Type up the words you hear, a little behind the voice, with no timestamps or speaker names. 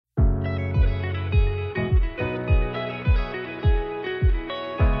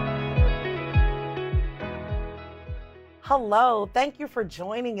Hello, thank you for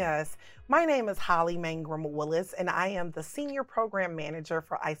joining us. My name is Holly Mangrum Willis, and I am the Senior Program Manager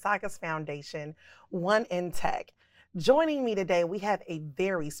for ISACA's Foundation, One in Tech. Joining me today, we have a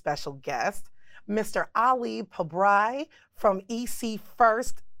very special guest, Mr. Ali Pabrai from EC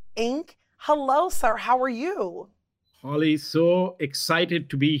First Inc. Hello, sir. How are you? Holly, so excited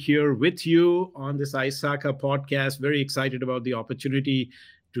to be here with you on this ISACA podcast. Very excited about the opportunity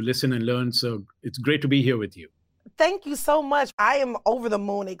to listen and learn. So it's great to be here with you. Thank you so much. I am over the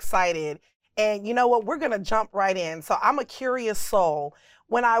moon excited. And you know what? We're going to jump right in. So I'm a curious soul.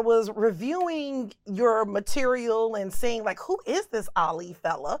 When I was reviewing your material and seeing like, who is this Ali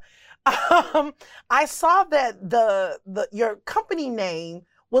fella? I saw that your company name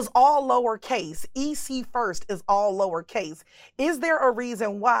was all lowercase. EC First is all lowercase. Is there a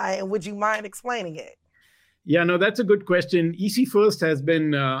reason why? And would you mind explaining it? Yeah, no, that's a good question. EC First has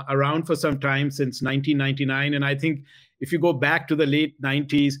been around for some time, since 1999. And I think if you go back to the late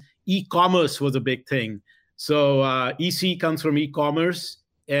 90s, e-commerce was a big thing. So EC comes from e-commerce.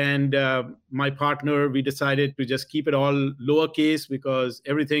 And my partner, we decided to just keep it all lowercase because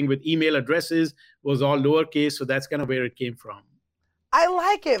everything with email addresses was all lowercase. So that's kind of where it came from. I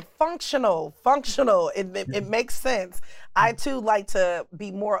like it. Functional. It makes sense. I too like to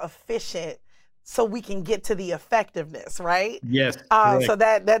be more efficient so we can get to the effectiveness, right? Yes. So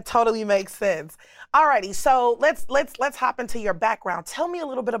that totally makes sense. Alrighty, so let's hop into your background. Tell me a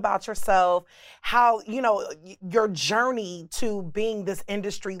little bit about yourself, how your journey to being this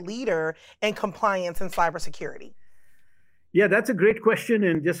industry leader in compliance and cybersecurity. Yeah, that's a great question.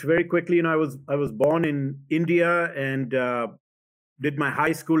 And just very quickly, I was born in India and did my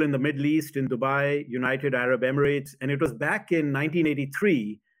high school in the Middle East in Dubai, United Arab Emirates. And it was back in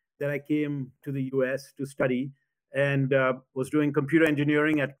 1983 that I came to the US to study and was doing computer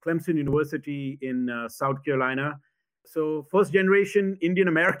engineering at Clemson University in South Carolina. So first generation Indian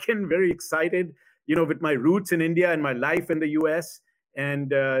American, very excited, with my roots in India and my life in the US,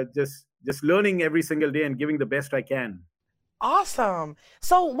 and just learning every single day and giving the best I can. Awesome.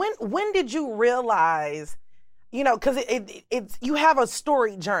 So when did you realize, because it's you have a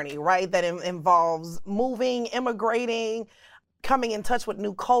story journey, right? That involves moving, immigrating, coming in touch with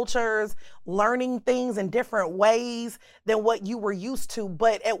new cultures, learning things in different ways than what you were used to.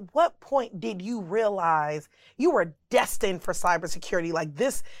 But at what point did you realize you were destined for cybersecurity? Like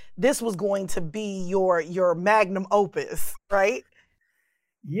this was going to be your magnum opus, right?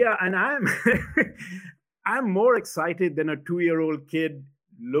 Yeah, and I'm more excited than a 2-year-old kid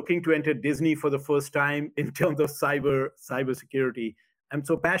looking to enter Disney for the first time in terms of cybersecurity. I'm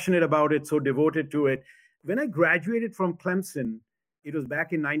so passionate about it, so devoted to it. When I graduated from Clemson, it was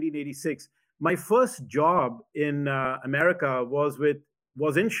back in 1986. My first job in America was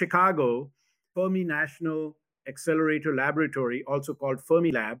in Chicago, Fermi National Accelerator Laboratory, also called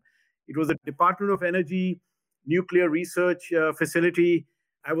Fermilab. It was a Department of Energy nuclear research facility.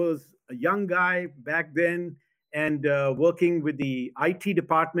 I was a young guy back then and working with the IT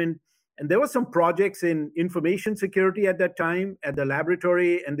department. And there were some projects in information security at that time at the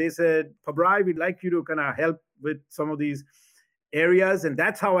laboratory. And they said, Pabrai, we'd like you to kind of help with some of these areas. And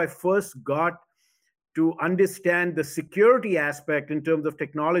that's how I first got to understand the security aspect in terms of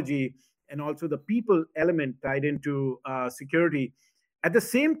technology and also the people element tied into security. At the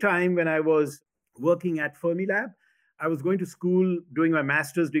same time, when I was working at Fermilab, I was going to school doing my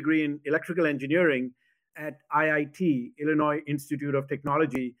master's degree in electrical engineering at IIT, Illinois Institute of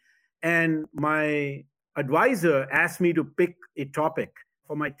Technology. And my advisor asked me to pick a topic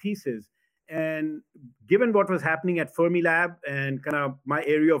for my thesis. And given what was happening at Fermilab and kind of my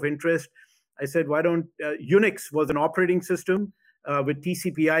area of interest, I said, why don't Unix was an operating system with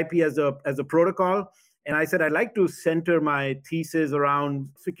TCP/IP as a protocol. And I said, I'd like to center my thesis around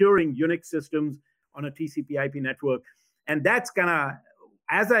securing Unix systems on a TCP/IP network. And that's kind of,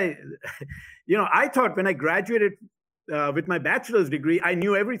 I thought when I graduated with my bachelor's degree, I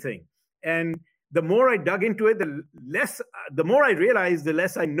knew everything. And the more I dug into it, the more I realized, the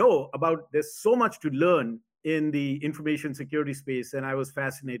less I know about. There's so much to learn in the information security space, and I was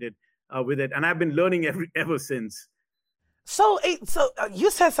fascinated with it. And I've been learning ever since. So you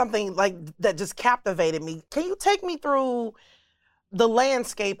said something like that just captivated me. Can you take me through the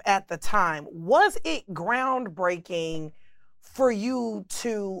landscape at the time? Was it groundbreaking for you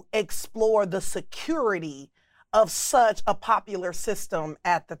to explore the security of such a popular system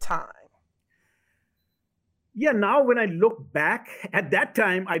at the time? Yeah, now when I look back, at that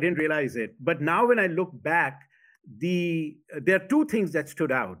time, I didn't realize it. But now when I look back, there are two things that stood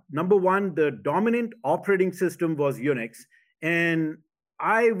out. Number one, the dominant operating system was Unix. And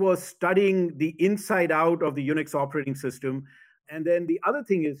I was studying the inside out of the Unix operating system. And then the other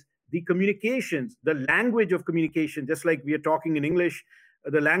thing is the communications, the language of communication, just like we are talking in English,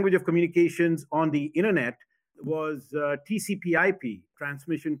 the language of communications on the internet was TCP/IP,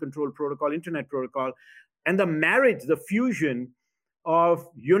 Transmission Control Protocol, Internet Protocol. And the marriage, the fusion of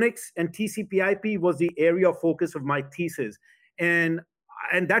Unix and TCP/IP was the area of focus of my thesis. And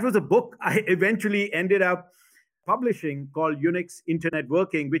that was a book I eventually ended up publishing called Unix Internet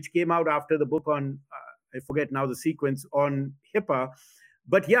Working, which came out after the book on, I forget now the sequence, on HIPAA.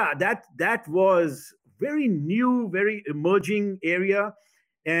 But yeah, that was very new, very emerging area.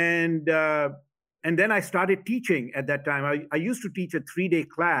 And then I started teaching at that time. I used to teach a 3-day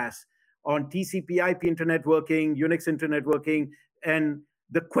class on TCP/IP Internet Working, Unix Internet Working. And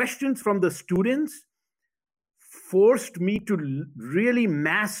the questions from the students forced me to really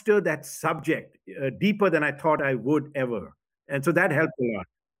master that subject deeper than I thought I would ever. And so that helped a lot.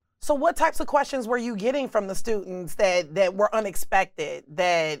 So what types of questions were you getting from the students that were unexpected,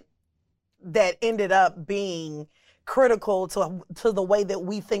 that ended up being critical to the way that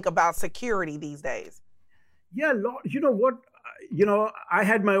we think about security these days? Yeah, you know what? I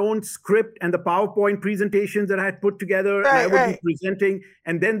had my own script and the PowerPoint presentations that I had put together, and I would be presenting,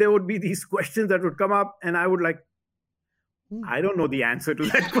 and then there would be these questions that would come up, and I would like, I don't know the answer to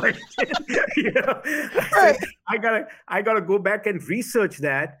that question. I gotta go back and research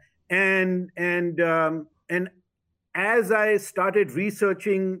that, and as I started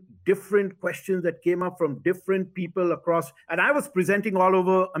researching different questions that came up from different people across, and I was presenting all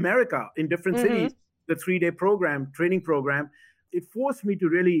over America in different cities, the 3-day training program, it forced me to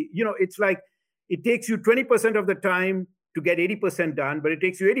really, it's like it takes you 20% of the time to get 80% done, but it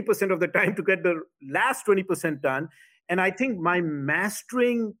takes you 80% of the time to get the last 20% done. And I think my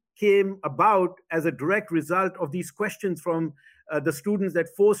mastering came about as a direct result of these questions from the students that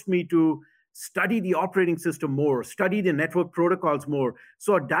forced me to study the operating system more, study the network protocols more.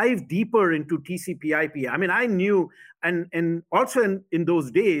 So dive deeper into TCP/IP. I mean, I knew, and also in those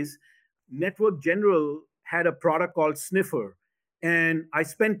days, Network General had a product called Sniffer. And I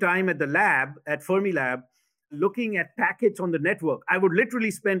spent time at the lab, at Fermilab, looking at packets on the network. I would literally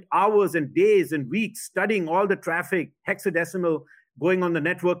spend hours and days and weeks studying all the traffic, hexadecimal, going on the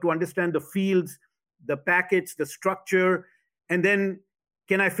network to understand the fields, the packets, the structure. And then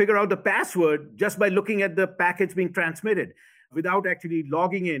can I figure out the password just by looking at the packets being transmitted without actually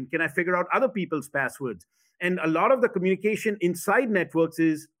logging in? Can I figure out other people's passwords? And a lot of the communication inside networks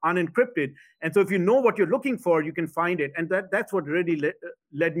is unencrypted. And so if you know what you're looking for, you can find it. And that's what really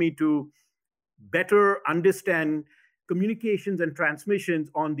led me to better understand communications and transmissions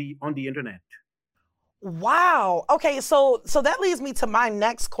on the internet. Wow. Okay, so that leads me to my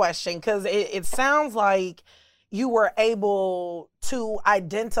next question, because it sounds like you were able to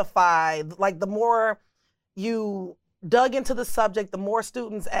identify, like, the more you dug into the subject, the more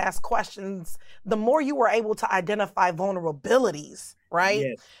students asked questions, the more you were able to identify vulnerabilities, right?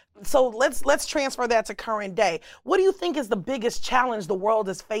 Yes. So let's transfer that to current day. What do you think is the biggest challenge the world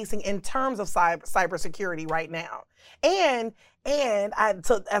is facing in terms of cybersecurity right now? And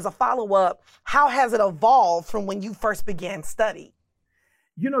as a follow-up, how has it evolved from when you first began study?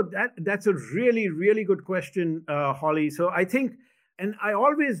 That's a really, really good question, Holly. So I think, and I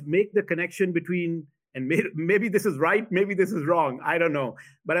always make the connection between, and maybe this is right, maybe this is wrong, I don't know,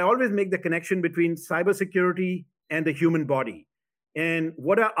 but I always make the connection between cybersecurity and the human body. And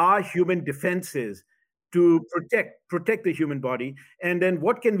what are our human defenses to protect the human body? And then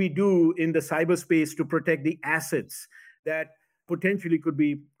what can we do in the cyberspace to protect the assets that potentially could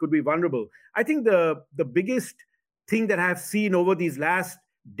be vulnerable? I think the biggest thing that I've seen over these last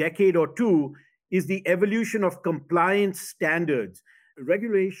decade or two is the evolution of compliance standards,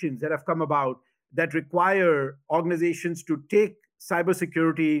 regulations that have come about that require organizations to take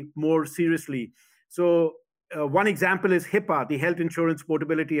cybersecurity more seriously. So one example is HIPAA, the Health Insurance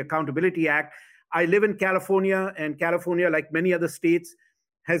Portability Accountability Act. I live in California, and California, like many other states,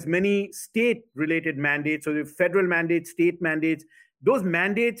 has many state-related mandates. So the federal mandates, state mandates. Those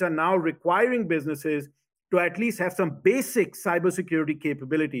mandates are now requiring businesses to at least have some basic cybersecurity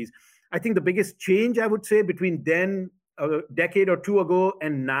capabilities. I think the biggest change, I would say, between then, a decade or two ago,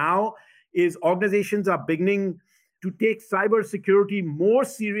 and now is organizations are beginning to take cybersecurity more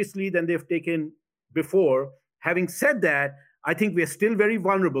seriously than they've taken before. Having said that, I think we are still very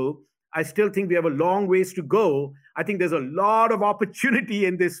vulnerable. I still think we have a long ways to go. I think there's a lot of opportunity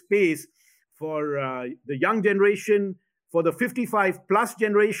in this space for the young generation, for the 55 plus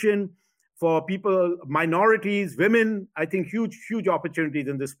generation, for people, minorities, women. I think huge opportunities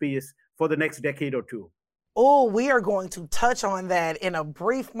in this space for the next decade or two. Oh, we are going to touch on that in a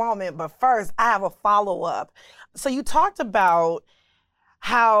brief moment. But first, I have a follow up. So, you talked about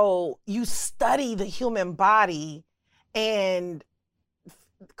how you study the human body and,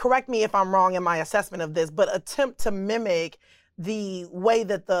 correct me if I'm wrong in my assessment of this, but attempt to mimic the way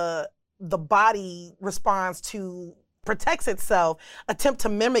that the body responds to protects itself, attempt to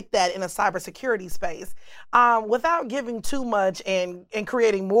mimic that in a cybersecurity space, without giving too much and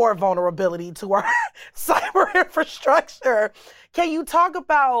creating more vulnerability to our cyber infrastructure. Can you talk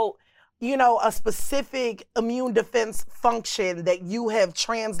about, a specific immune defense function that you have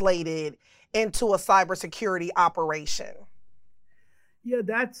translated into a cybersecurity operation? Yeah,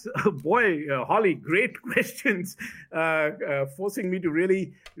 that's boy, Holly, great questions, forcing me to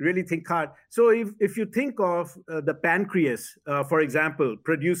really, really think hard. So, if you think of the pancreas, for example,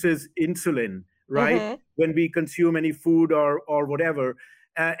 produces insulin, right? Mm-hmm. When we consume any food or whatever,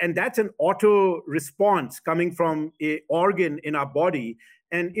 and that's an auto response coming from a organ in our body.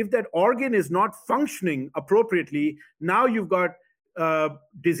 And if that organ is not functioning appropriately, now you've got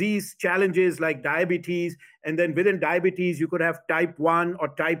disease challenges like diabetes, and then within diabetes you could have type 1 or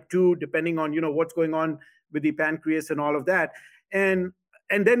type 2 depending on what's going on with the pancreas and all of that. And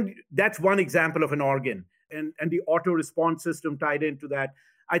then that's one example of an organ, and the auto response system tied into that.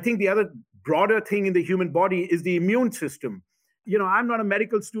 I think the other broader thing in the human body is the immune system. I'm not a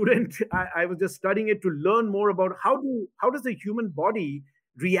medical student. I was just studying it to learn more about how does the human body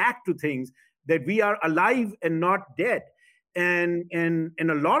react to things, that we are alive and not dead. And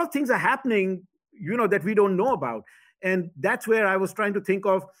a lot of things are happening that we don't know about. And that's where I was trying to think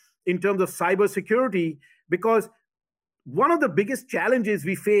of in terms of cybersecurity, because one of the biggest challenges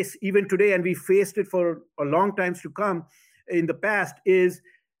we face even today, and we faced it for a long times to come in the past, is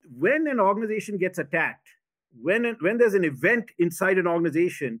when an organization gets attacked, when there's an event inside an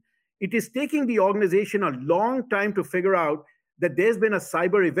organization, it is taking the organization a long time to figure out that there's been a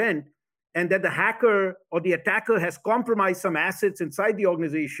cyber event, and that the hacker or the attacker has compromised some assets inside the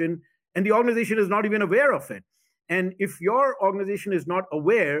organization, and the organization is not even aware of it. And if your organization is not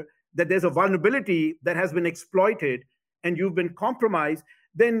aware that there's a vulnerability that has been exploited and you've been compromised,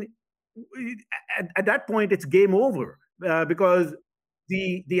 then at that point it's game over, because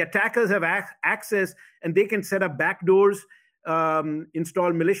the attackers have access, and they can set up backdoors,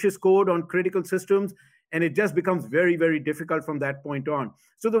 install malicious code on critical systems, and it just becomes very, very difficult from that point on.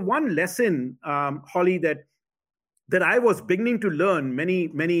 So the one lesson, Holly, that I was beginning to learn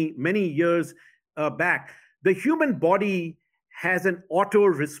many years back, the human body has an auto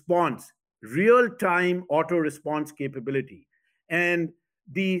response, real-time auto response capability. And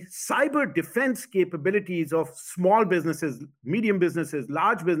the cyber defense capabilities of small businesses, medium businesses,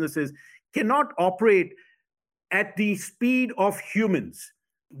 large businesses cannot operate at the speed of humans.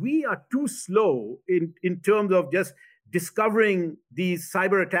 We are too slow in terms of just discovering these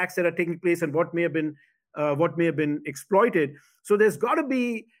cyber attacks that are taking place and what may have been exploited. So there's got to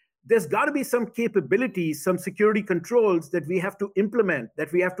be some capabilities, some security controls that we have to implement,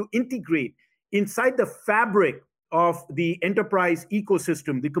 that we have to integrate inside the fabric of the enterprise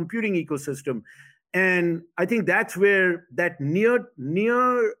ecosystem, the computing ecosystem. And I think that's where that near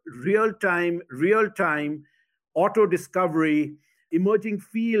real-time auto discovery, emerging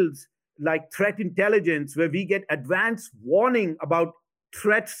fields like threat intelligence, where we get advanced warning about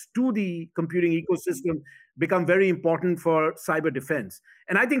threats to the computing ecosystem, become very important for cyber defense.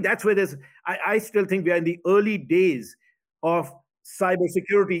 And I think that's where I still think we are in the early days of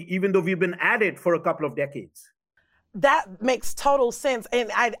cybersecurity, even though we've been at it for a couple of decades. That makes total sense. And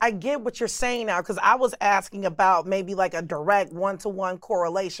I get what you're saying now, because I was asking about maybe like a direct one-to-one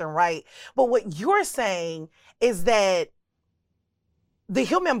correlation, right? But what you're saying is that the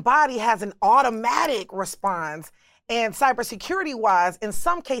human body has an automatic response, and cybersecurity wise, in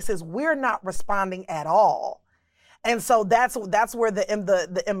some cases, we're not responding at all. And so that's where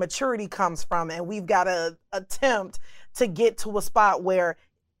the immaturity comes from. And we've got to attempt to get to a spot where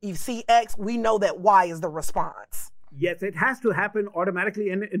you see X, we know that Y is the response. Yes, it has to happen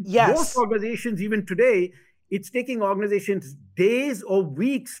automatically. And in yes. most organizations, even today, it's taking organizations days or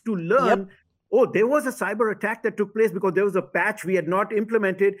weeks to learn, yep. Oh, there was a cyber attack that took place because there was a patch we had not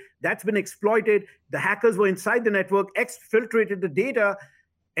implemented that's been exploited. The hackers were inside the network, exfiltrated the data,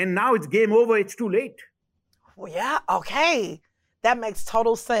 and now it's game over. It's too late. Well, yeah, okay. That makes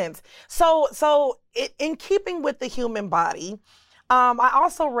total sense. So in keeping with the human body, I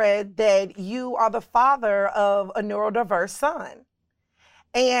also read that you are the father of a neurodiverse son.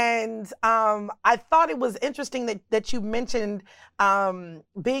 And I thought it was interesting that you mentioned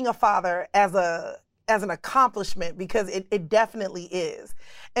being a father as as an accomplishment, because it definitely is.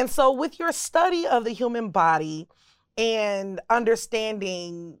 And so with your study of the human body and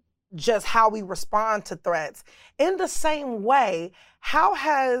understanding just how we respond to threats, in the same way, how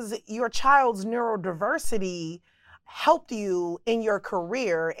has your child's neurodiversity helped you in your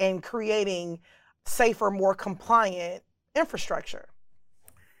career in creating safer, more compliant infrastructure?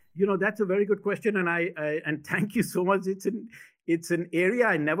 That's a very good question, and and thank you so much. It's an area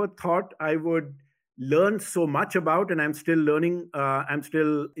I never thought I would learn so much about, and I'm still learning. I'm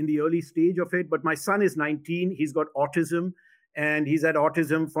still in the early stage of it. But my son is 19. He's got autism, and he's had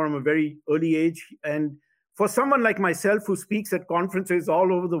autism from a very early age. And for someone like myself who speaks at conferences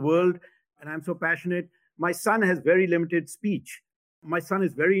all over the world, and I'm so passionate, my son has very limited speech. My son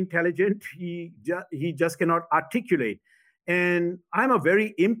is very intelligent. He just cannot articulate. And I'm a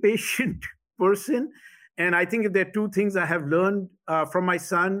very impatient person. And I think if there are two things I have learned from my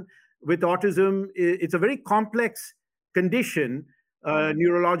son with autism, it's a very complex condition,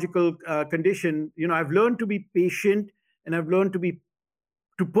 neurological condition. I've learned to be patient, and I've learned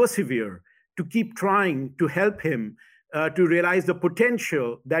to persevere, to keep trying to help him, to realize the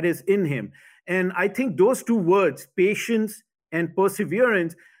potential that is in him. And I think those two words, patience and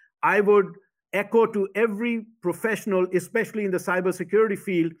perseverance, I would echo to every professional, especially in the cybersecurity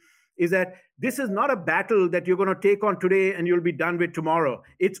field, is that this is not a battle that you're going to take on today and you'll be done with tomorrow.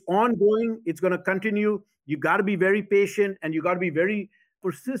 It's ongoing. It's going to continue. You got to be very patient, and you got to be very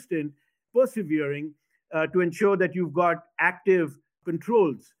persistent, persevering to ensure that you've got active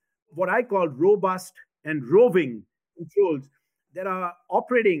controls, what I call robust and roving controls that are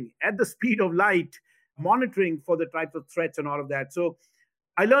operating at the speed of light, monitoring for the types of threats and all of that. So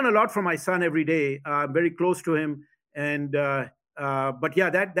I learn a lot from my son every day. I'm very close to him, and but yeah,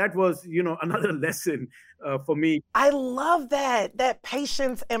 that was another lesson for me. I love that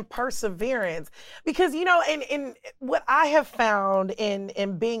patience and perseverance, because in what I have found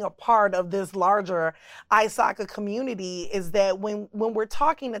in being a part of this larger ISACA community is that when we're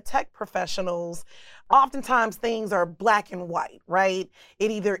talking to tech professionals, oftentimes things are black and white, right? It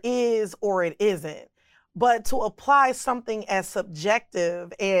either is or it isn't. But to apply something as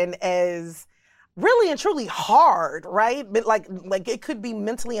subjective and as really and truly hard, right? But like it could be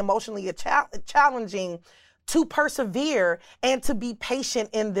mentally, emotionally challenging to persevere and to be patient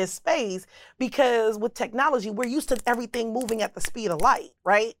in this space, because with technology, we're used to everything moving at the speed of light,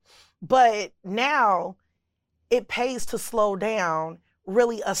 right? But now it pays to slow down,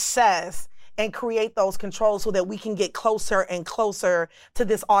 really assess, and create those controls so that we can get closer and closer to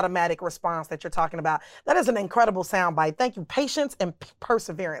this automatic response that you're talking about. That is an incredible soundbite. Thank you. Patience and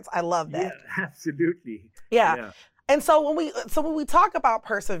perseverance. I love that. Yeah, absolutely. Yeah. And so when we talk about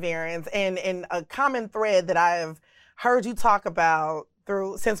perseverance, and a common thread that I've heard you talk about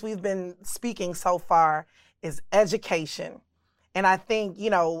since we've been speaking so far is education. And I think,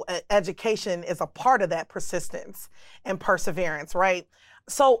 education is a part of that persistence and perseverance, right?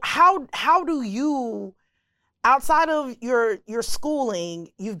 So how do you, outside of your schooling,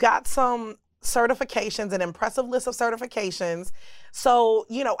 you've got some certifications, an impressive list of certifications. So,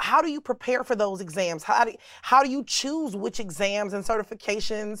 how do you prepare for those exams? How do you choose which exams and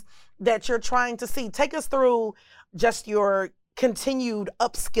certifications that you're trying to see? Take us through just your continued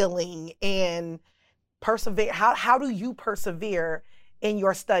upskilling and persevere. How do you persevere in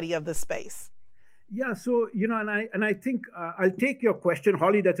your study of the space? Yeah, so and I think I'll take your question,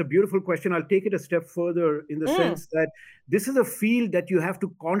 Holly. That's a beautiful question. I'll take it a step further in the sense that this is a field that you have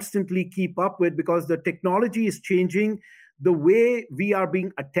to constantly keep up with, because the technology is changing. The way we are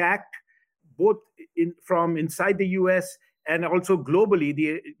being attacked, both from inside the U.S. and also globally,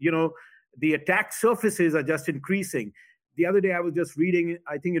 the attack surfaces are just increasing. The other day, I was just reading,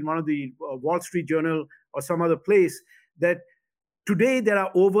 I think in one of the Wall Street Journal or some other place, that today, there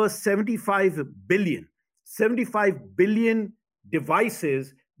are over 75 billion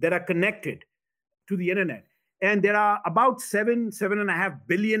devices that are connected to the internet. And there are about 7.5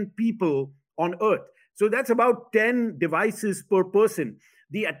 billion people on Earth. So that's about 10 devices per person.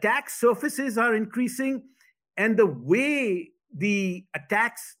 The attack surfaces are increasing, and the way the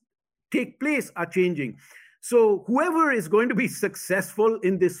attacks take place are changing. So whoever is going to be successful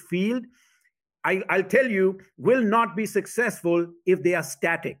in this field, I'll tell you, will not be successful if they are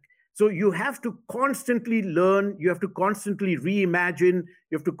static. So you have to constantly learn, you have to constantly reimagine,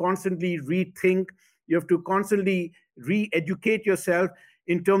 you have to constantly rethink, you have to constantly re-educate yourself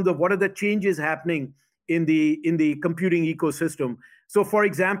in terms of what are the changes happening in the computing ecosystem. So for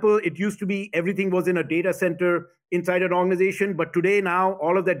example, it used to be everything was in a data center inside an organization, but today now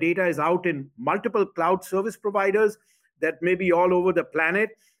all of that data is out in multiple cloud service providers that may be all over the planet.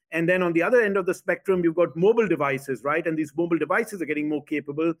 And then on the other end of the spectrum, you've got mobile devices, right? And these mobile devices are getting more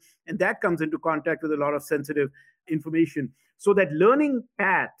capable, and that comes into contact with a lot of sensitive information. So that learning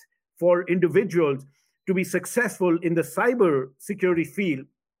path for individuals to be successful in the cyber security field,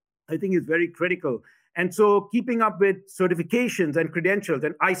 I think is very critical. And so keeping up with certifications and credentials,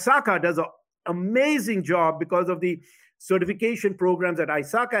 and ISACA does an amazing job because of the certification programs that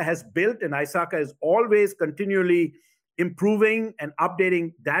ISACA has built, and ISACA is always continually improving and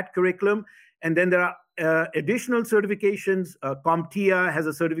updating that curriculum. And then there are additional certifications. CompTIA has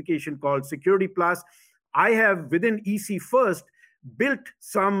a certification called Security Plus. I have, within EC First, built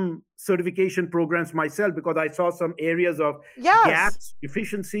some certification programs myself because I saw some areas of gaps,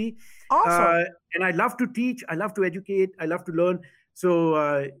 deficiency. Awesome. And I love to teach. I love to educate. I love to learn. So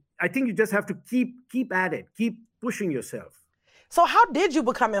I think you just have to keep at it, keep pushing yourself. So how did you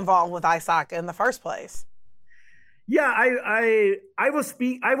become involved with ISACA in the first place? Yeah, I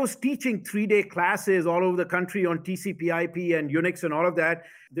was teaching 3-day classes all over the country on TCP/IP and Unix and all of that.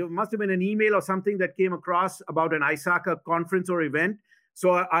 There must have been an email or something that came across about an ISACA conference or event.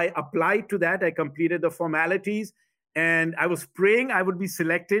 So I applied to that. I completed the formalities, and I was praying I would be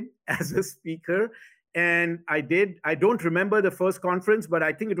selected as a speaker. And I did. I don't remember the first conference, but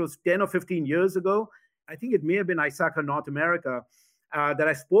I think it was 10 or 15 years ago. I think it may have been ISACA North America that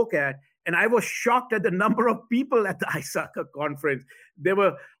I spoke at. And I was shocked at the number of people at the ISACA conference. There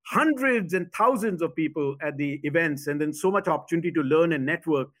were hundreds and thousands of people at the events, and then so much opportunity to learn and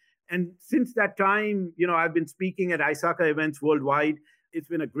network. And since that time, I've been speaking at ISACA events worldwide. It's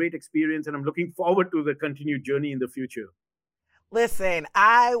been a great experience, and I'm looking forward to the continued journey in the future. Listen,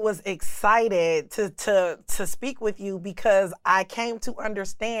 I was excited to speak with you because I came to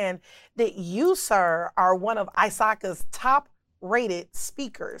understand that you, sir, are one of ISACA's top-rated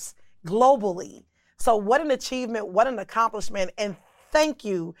speakers globally. So what an achievement, what an accomplishment, and thank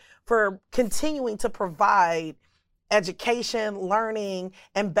you for continuing to provide education, learning,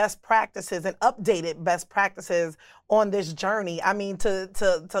 and best practices and updated best practices on this journey. I mean, to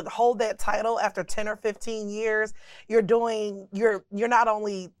hold that title after 10 or 15 years, you're not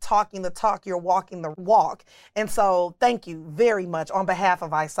only talking the talk, you're walking the walk. And so thank you very much on behalf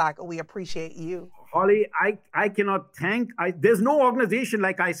of ISACA. We appreciate you. Holly, I cannot there's no organization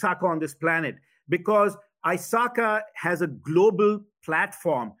like ISACA on this planet because ISACA has a global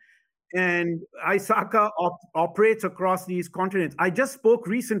platform and ISACA operates across these continents. I just spoke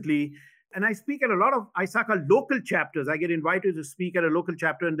recently and I speak at a lot of ISACA local chapters. I get invited to speak at a local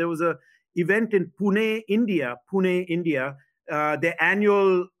chapter, and there was an event in Pune, India, the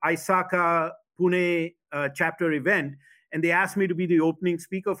annual ISACA Pune chapter event. And they asked me to be the opening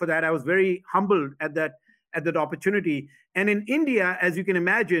speaker for that. I was very humbled at that opportunity. And in India, as you can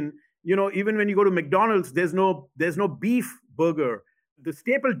imagine, even when you go to McDonald's, there's no beef burger. The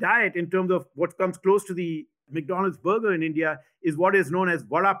staple diet in terms of what comes close to the McDonald's burger in India is what is known as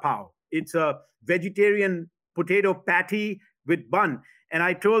vada pav. It's a vegetarian potato patty with bun. And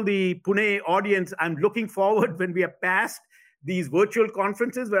I told the Pune audience, I'm looking forward when we are past these virtual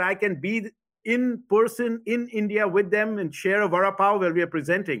conferences where I can be in person in India with them and share a vada pav where we are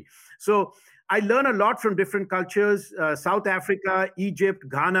presenting. So I learn a lot from different cultures, South Africa, Egypt,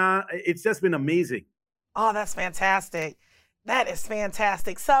 Ghana. It's just been amazing. Oh, that's fantastic. That is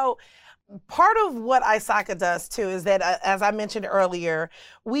fantastic. So part of what ISACA does too is that, as I mentioned earlier,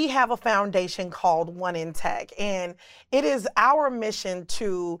 we have a foundation called One in Tech, and it is our mission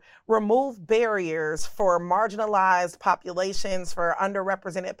to remove barriers for marginalized populations, for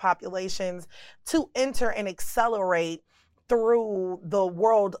underrepresented populations to enter and accelerate through the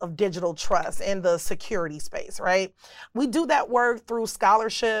world of digital trust and the security space, right? We do that work through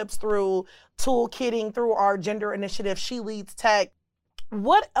scholarships, through toolkitting, through our gender initiative, She Leads Tech.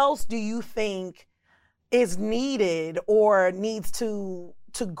 What else do you think is needed or needs to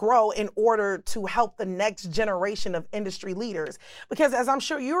grow in order to help the next generation of industry leaders? Because as I'm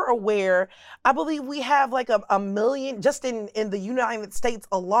sure you're aware, I believe we have like a million, just in the United States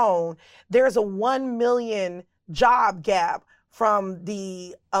alone, there's a 1 million job gap from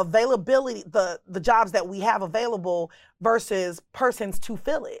the availability, the jobs that we have available versus persons to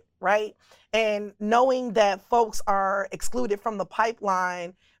fill it, right? And knowing that folks are excluded from the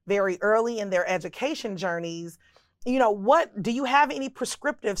pipeline very early in their education journeys, what do you have any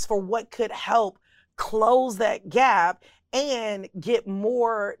prescriptives for what could help close that gap and get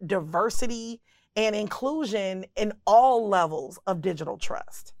more diversity and inclusion in all levels of digital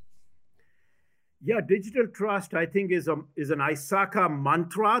trust? Yeah, digital trust, I think, is an ISACA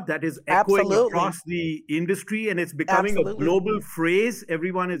mantra that is echoing across the industry, and it's becoming a global phrase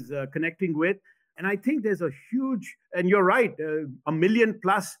everyone is connecting with. And I think there's a huge, and you're right, a million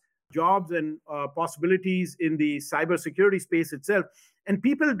plus jobs and possibilities in the cybersecurity space itself. And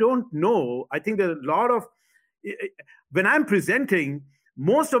people don't know. I think there's a lot of, when I'm presenting,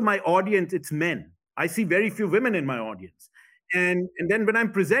 most of my audience, it's men. I see very few women in my audience. And then when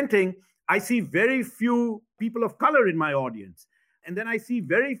I'm presenting, I see very few people of color in my audience. And then I see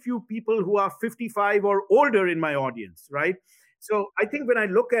very few people who are 55 or older in my audience, right? So I think when I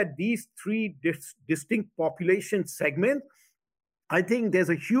look at these three distinct population segments, I think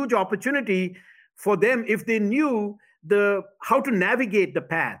there's a huge opportunity for them if they knew how to navigate the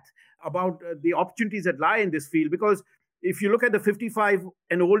path about the opportunities that lie in this field. Because if you look at the 55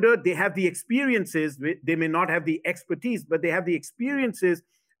 and older, they have the experiences. They may not have the expertise, but they have the experiences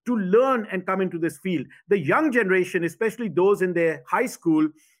to learn and come into this field. The young generation, especially those in their high school,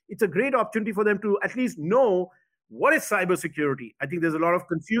 it's a great opportunity for them to at least know what is cybersecurity. I think there's a lot of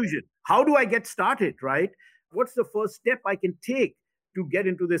confusion. How do I get started, right? What's the first step I can take to get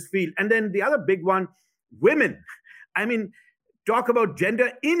into this field? And then the other big one, women. I mean, talk about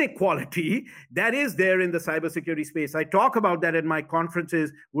gender inequality that is there in the cybersecurity space. I talk about that at my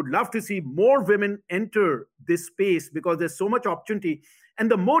conferences. Would love to see more women enter this space because there's so much opportunity.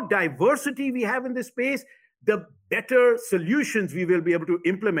 And the more diversity we have in this space, the better solutions we will be able to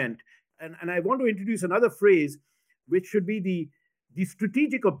implement. And I want to introduce another phrase, which should be the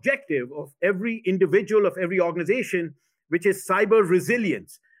strategic objective of every individual, of every organization, which is cyber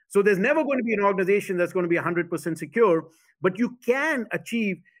resilience. So there's never going to be an organization that's going to be 100% secure, but you can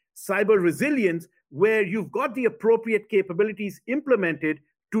achieve cyber resilience where you've got the appropriate capabilities implemented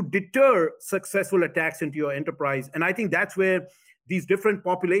to deter successful attacks into your enterprise. And I think that's where these different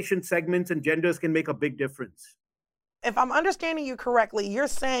population segments and genders can make a big difference. If I'm understanding you correctly, you're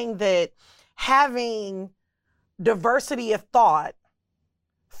saying that having diversity of thought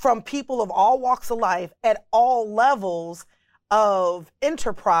from people of all walks of life at all levels of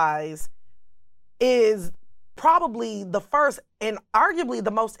enterprise is probably the first and arguably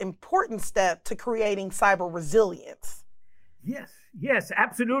the most important step to creating cyber resilience. Yes,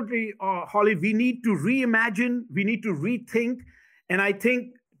 absolutely, Holly. We need to reimagine, we need to rethink. And I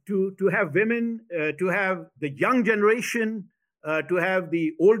think to have women, to have the young generation, to have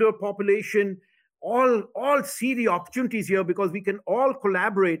the older population, all see the opportunities here because we can all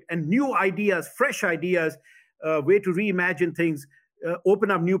collaborate and new ideas, fresh ideas, way to reimagine things,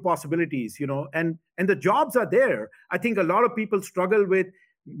 open up new possibilities, and the jobs are there. I think a lot of people struggle with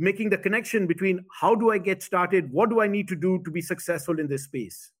making the connection between how do I get started? What do I need to do to be successful in this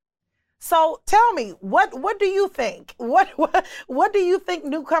space? So tell me, what do you think? What do you think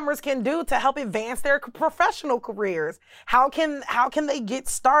newcomers can do to help advance their professional careers? How can they get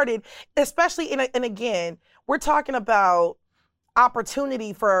started? Especially and again, we're talking about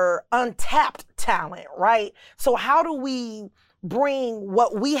opportunity for untapped talent, right? So how do we bring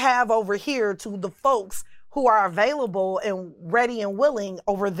what we have over here to the folks who are available and ready and willing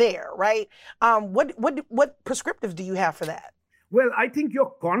over there, right? What prescriptives do you have for that? Well, I think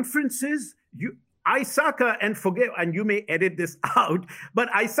your conferences, ISACA, and you may edit this out, but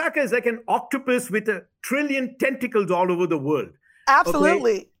ISACA is like an octopus with 1 trillion tentacles all over the world.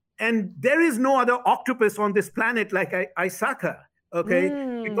 Absolutely. Okay? And there is no other octopus on this planet like ISACA,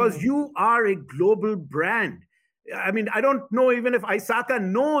 okay? Because you are a global brand. I mean, I don't know even if ISACA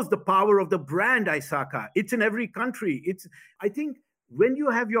knows the power of the brand ISACA. It's in every country. I think when you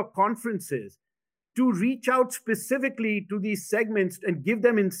have your conferences, to reach out specifically to these segments and give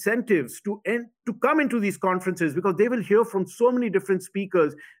them incentives to come into these conferences because they will hear from so many different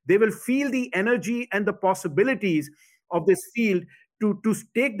speakers. They will feel the energy and the possibilities of this field to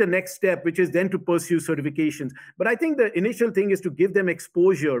take the next step, which is then to pursue certifications. But I think the initial thing is to give them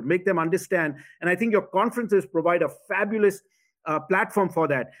exposure, make them understand. And I think your conferences provide a fabulous platform for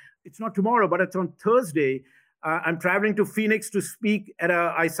that. It's not tomorrow, but it's on Thursday. I'm traveling to Phoenix to speak at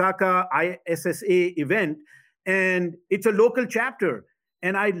a ISACA ISSA event, and it's a local chapter.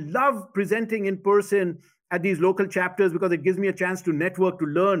 And I love presenting in person at these local chapters because it gives me a chance to network, to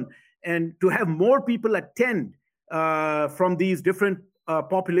learn, and to have more people attend from these different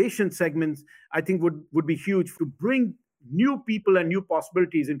population segments. I think would be huge to bring new people and new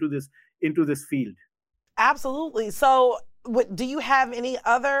possibilities into this field. Absolutely. So, do you have any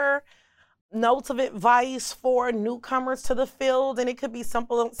other notes of advice for newcomers to the field? And it could be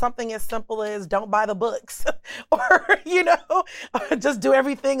something as simple as don't buy the books or, just do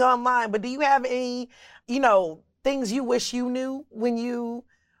everything online. But do you have any, things you wish you knew when you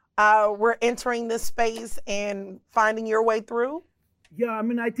were entering this space and finding your way through? Yeah, I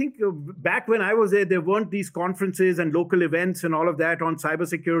mean, I think back when I was there weren't these conferences and local events and all of that on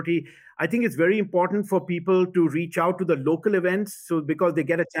cybersecurity. I think it's very important for people to reach out to the local events, so because they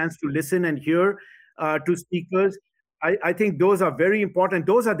get a chance to listen and hear to speakers. I think those are very important.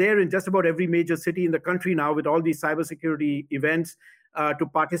 Those are there in just about every major city in the country now, with all these cybersecurity events to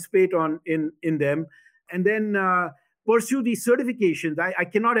participate in them, and then pursue these certifications. I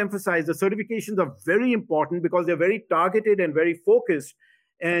cannot emphasize the certifications are very important because they're very targeted and very focused.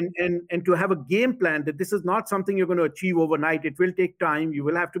 And to have a game plan that this is not something you're going to achieve overnight. It will take time. You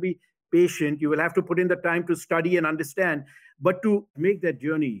will have to be patient. You will have to put in the time to study and understand, but to make that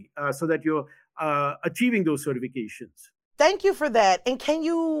journey so that you're achieving those certifications. Thank you for that. And can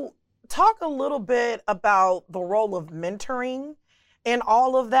you talk a little bit about the role of mentoring in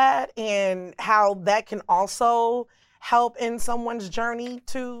all of that and how that can also help in someone's journey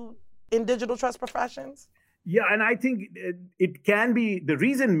in digital trust professions? Yeah, and I think it can be, the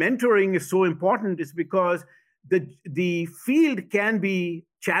reason mentoring is so important is because the field can be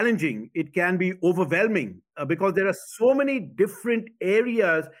challenging. It can be overwhelming because there are so many different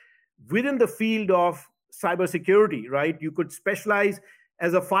areas within the field of cybersecurity, right? You could specialize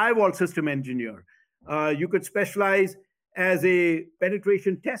as a firewall system engineer. You could specialize as a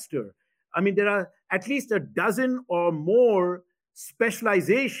penetration tester. I mean, there are at least a dozen or more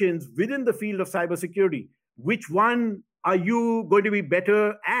specializations within the field of cybersecurity. Which one are you going to be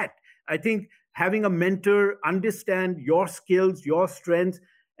better at? I think having a mentor understand your skills, your strengths,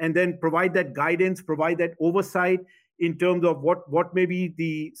 and then provide that guidance, provide that oversight in terms of what may be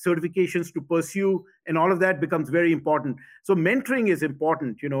the certifications to pursue, and all of that becomes very important. So mentoring is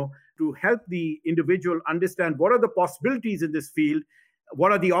important, to help the individual understand what are the possibilities in this field,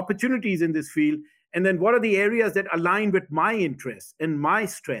 what are the opportunities in this field, and then what are the areas that align with my interests and my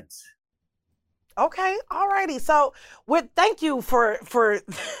strengths. Okay, all righty. So thank you for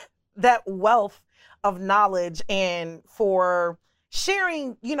that wealth of knowledge and for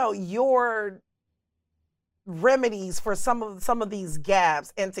sharing, your remedies for some of these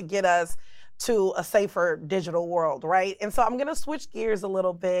gaps and to get us to a safer digital world, right? And so I'm going to switch gears a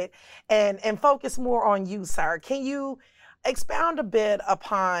little bit and focus more on you, sir. Can you expound a bit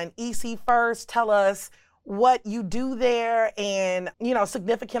upon EC First? Tell us what you do there and,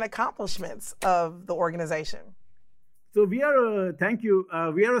 significant accomplishments of the organization. So thank you.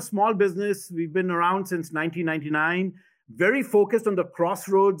 We are a small business. We've been around since 1999, very focused on the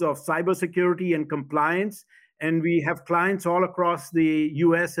crossroads of cybersecurity and compliance. And we have clients all across the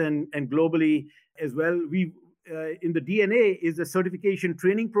US and globally as well. In the DNA is a certification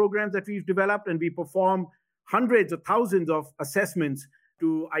training program that we've developed, and we perform hundreds of thousands of assessments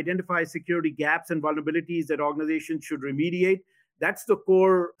to identify security gaps and vulnerabilities that organizations should remediate. That's the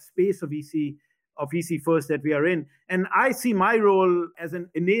core space of EC First that we are in. And I see my role as an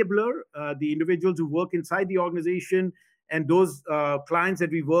enabler, the individuals who work inside the organization and those clients that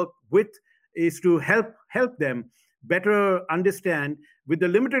we work with is to help them better understand, with the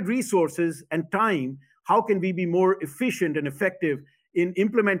limited resources and time, how can we be more efficient and effective in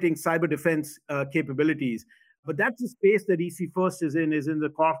implementing cyber defense capabilities. But that's the space that EC First is in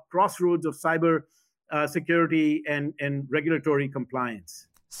the crossroads of cyber security and regulatory compliance.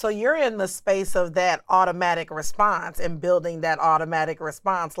 So you're in the space of that automatic response and building that automatic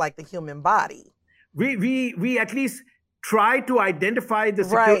response like the human body. We at least try to identify the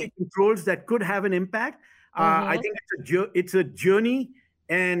security controls that could have an impact. I think it's a journey,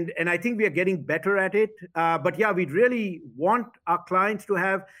 and I think we are getting better at it. But yeah, we really want our clients to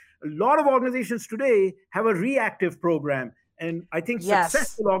have. A lot of organizations today have a reactive program. And I think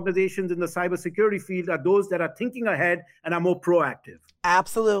successful organizations in the cybersecurity field are those that are thinking ahead and are more proactive.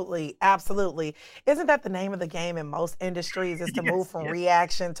 Absolutely. Absolutely. Isn't that the name of the game in most industries, is to move from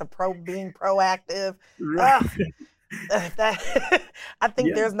reaction to being proactive? Right. I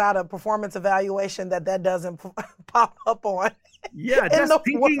think there's not a performance evaluation that doesn't pop up on. Yeah,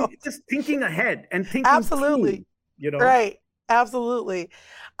 just thinking ahead and thinking absolutely through, Right. Absolutely.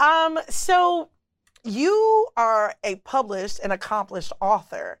 So you are a published and accomplished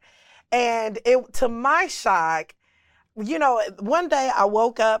author. And to my shock, one day I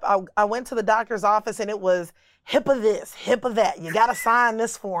woke up, I went to the doctor's office and it was HIPAA this, HIPAA that. You got to sign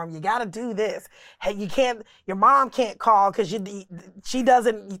this form. You got to do this. Hey, your mom can't call because she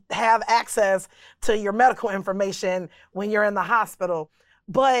doesn't have access to your medical information when you're in the hospital.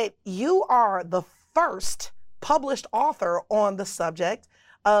 But you are the first published author on the subject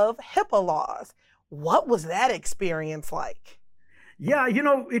of HIPAA laws. What was that experience like? Yeah,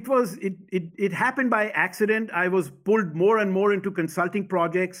 it happened by accident. I was pulled more and more into consulting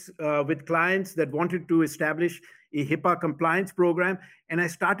projects with clients that wanted to establish a HIPAA compliance program, and I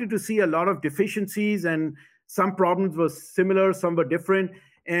started to see a lot of deficiencies, and some problems were similar, some were different,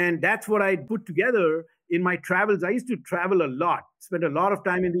 and that's what I put together in my travels. I used to travel a lot, spend a lot of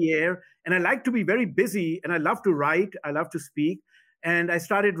time in the air, and I like to be very busy, and I love to write, I love to speak, and I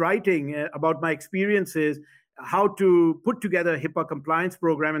started writing about my experiences, how to put together a HIPAA compliance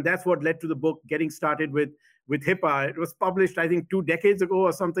program. And that's what led to the book, Getting Started with HIPAA. It was published, I think, 2 decades ago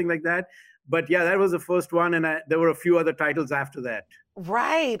or something like that. But yeah, that was the first one. And there were a few other titles after that.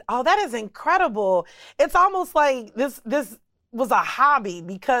 Right. Oh, that is incredible. It's almost like this was a hobby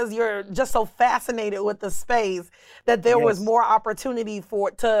because you're just so fascinated with the space that there was more opportunity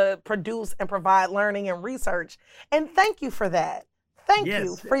to produce and provide learning and research. And thank you for that. Thank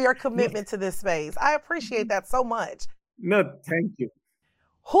you for your commitment to this space. I appreciate that so much. No, thank you.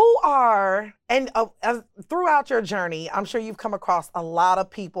 Throughout your journey, I'm sure you've come across a lot of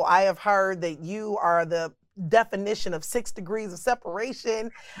people. I have heard that you are the definition of 6 degrees of separation.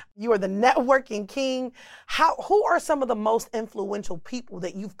 You are the networking king. Who are some of the most influential people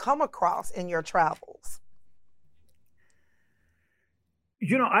that you've come across in your travels?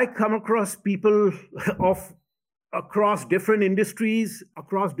 I come across people across different industries,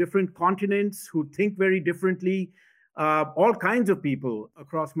 across different continents, who think very differently. All kinds of people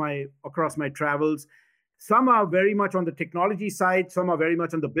across my travels. Some are very much on the technology side, some are very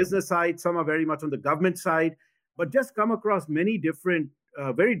much on the business side, some are very much on the government side, but just come across many different,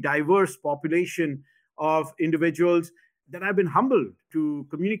 very diverse population of individuals that I've been humbled to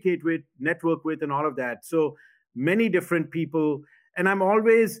communicate with, network with, and all of that. So many different people, and I'm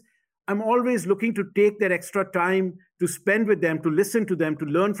always looking to take that extra time to spend with them, to listen to them, to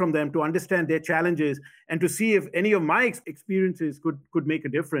learn from them, to understand their challenges, and to see if any of my experiences could make a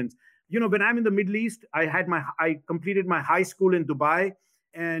difference. When I'm in the Middle East, I completed my high school in Dubai,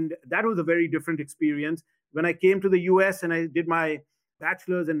 and that was a very different experience. When I came to the US and I did my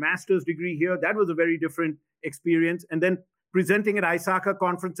bachelor's and master's degree here, that was a very different experience. And then presenting at ISACA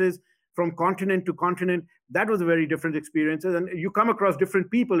conferences from continent to continent, that was a very different experience. And you come across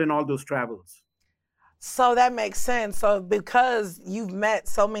different people in all those travels. So that makes sense. So because you've met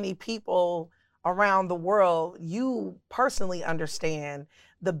so many people around the world, you personally understand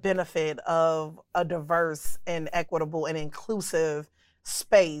the benefit of a diverse and equitable and inclusive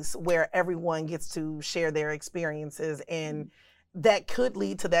space where everyone gets to share their experiences, and that could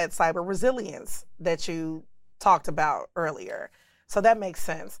lead to that cyber resilience that you talked about earlier. So that makes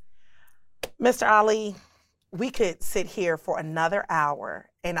sense. Mr. Ali, we could sit here for another hour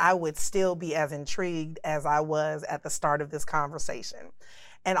and I would still be as intrigued as I was at the start of this conversation.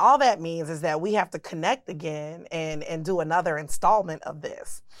 And all that means is that we have to connect again and do another installment of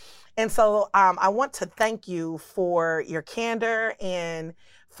this. And so I want to thank you for your candor and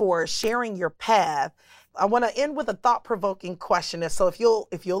for sharing your path. I want to end with a thought-provoking question. So if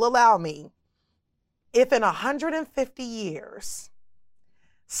you'll allow me, if in 150 years,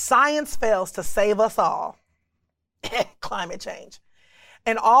 science fails to save us all, climate change,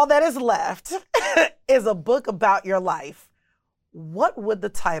 and all that is left is a book about your life, what would the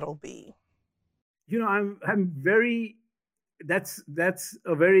title be? I'm very, that's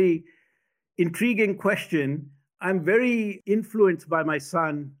a very intriguing question. I'm very influenced by my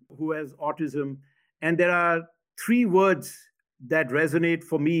son who has autism, and there are 3 words that resonate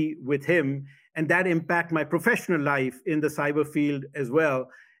for me with him and that impact my professional life in the cyber field as well.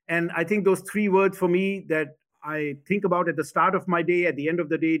 And I think those 3 words for me that I think about at the start of my day, at the end of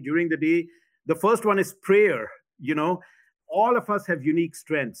the day, during the day, the first one is prayer. All of us have unique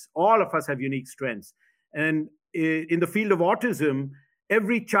strengths. All of us have unique strengths. And in the field of autism,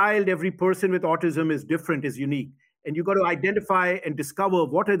 every child, every person with autism is different, is unique. And you've got to identify and discover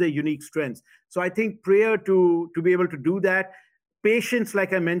what are their unique strengths. So I think prayer to be able to do that. Patience,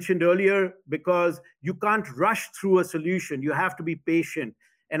 like I mentioned earlier, because you can't rush through a solution. You have to be patient.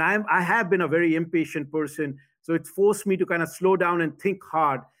 And I have been a very impatient person. So it's forced me to kind of slow down and think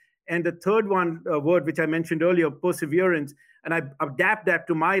hard. And the third word, which I mentioned earlier, perseverance, and I adapt that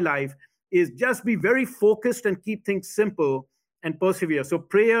to my life, is just be very focused and keep things simple and persevere. So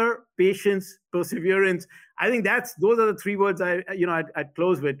prayer, patience, perseverance. I think those are the 3 words I'd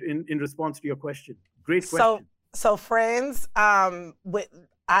close with in response to your question. Great question. So friends, I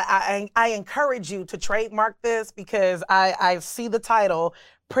encourage you to trademark this because I see the title,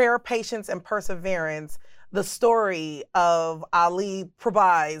 Prayer, Patience, and Perseverance, the story of Ali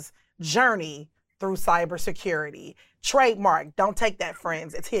Prabhai's journey through cybersecurity. Trademark. Don't take that,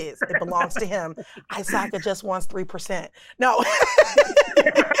 friends. It's his. It belongs to him. Isaka just wants 3%. No.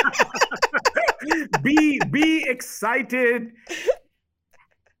 Be excited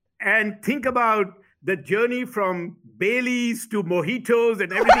and think about the journey from Baileys to mojitos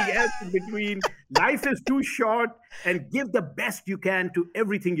and everything else in between. Life is too short, and give the best you can to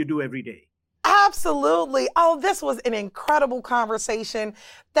everything you do every day. Absolutely. Oh, this was an incredible conversation.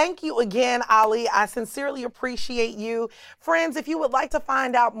 Thank you again, Ali. I sincerely appreciate you. Friends, if you would like to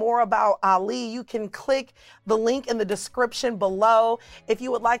find out more about Ali, you can click the link in the description below. If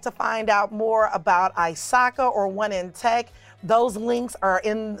you would like to find out more about Isaka or One in Tech, those links are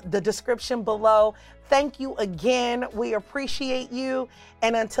in the description below. Thank you again. We appreciate you.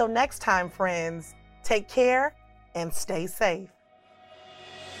 And until next time, friends, take care and stay safe.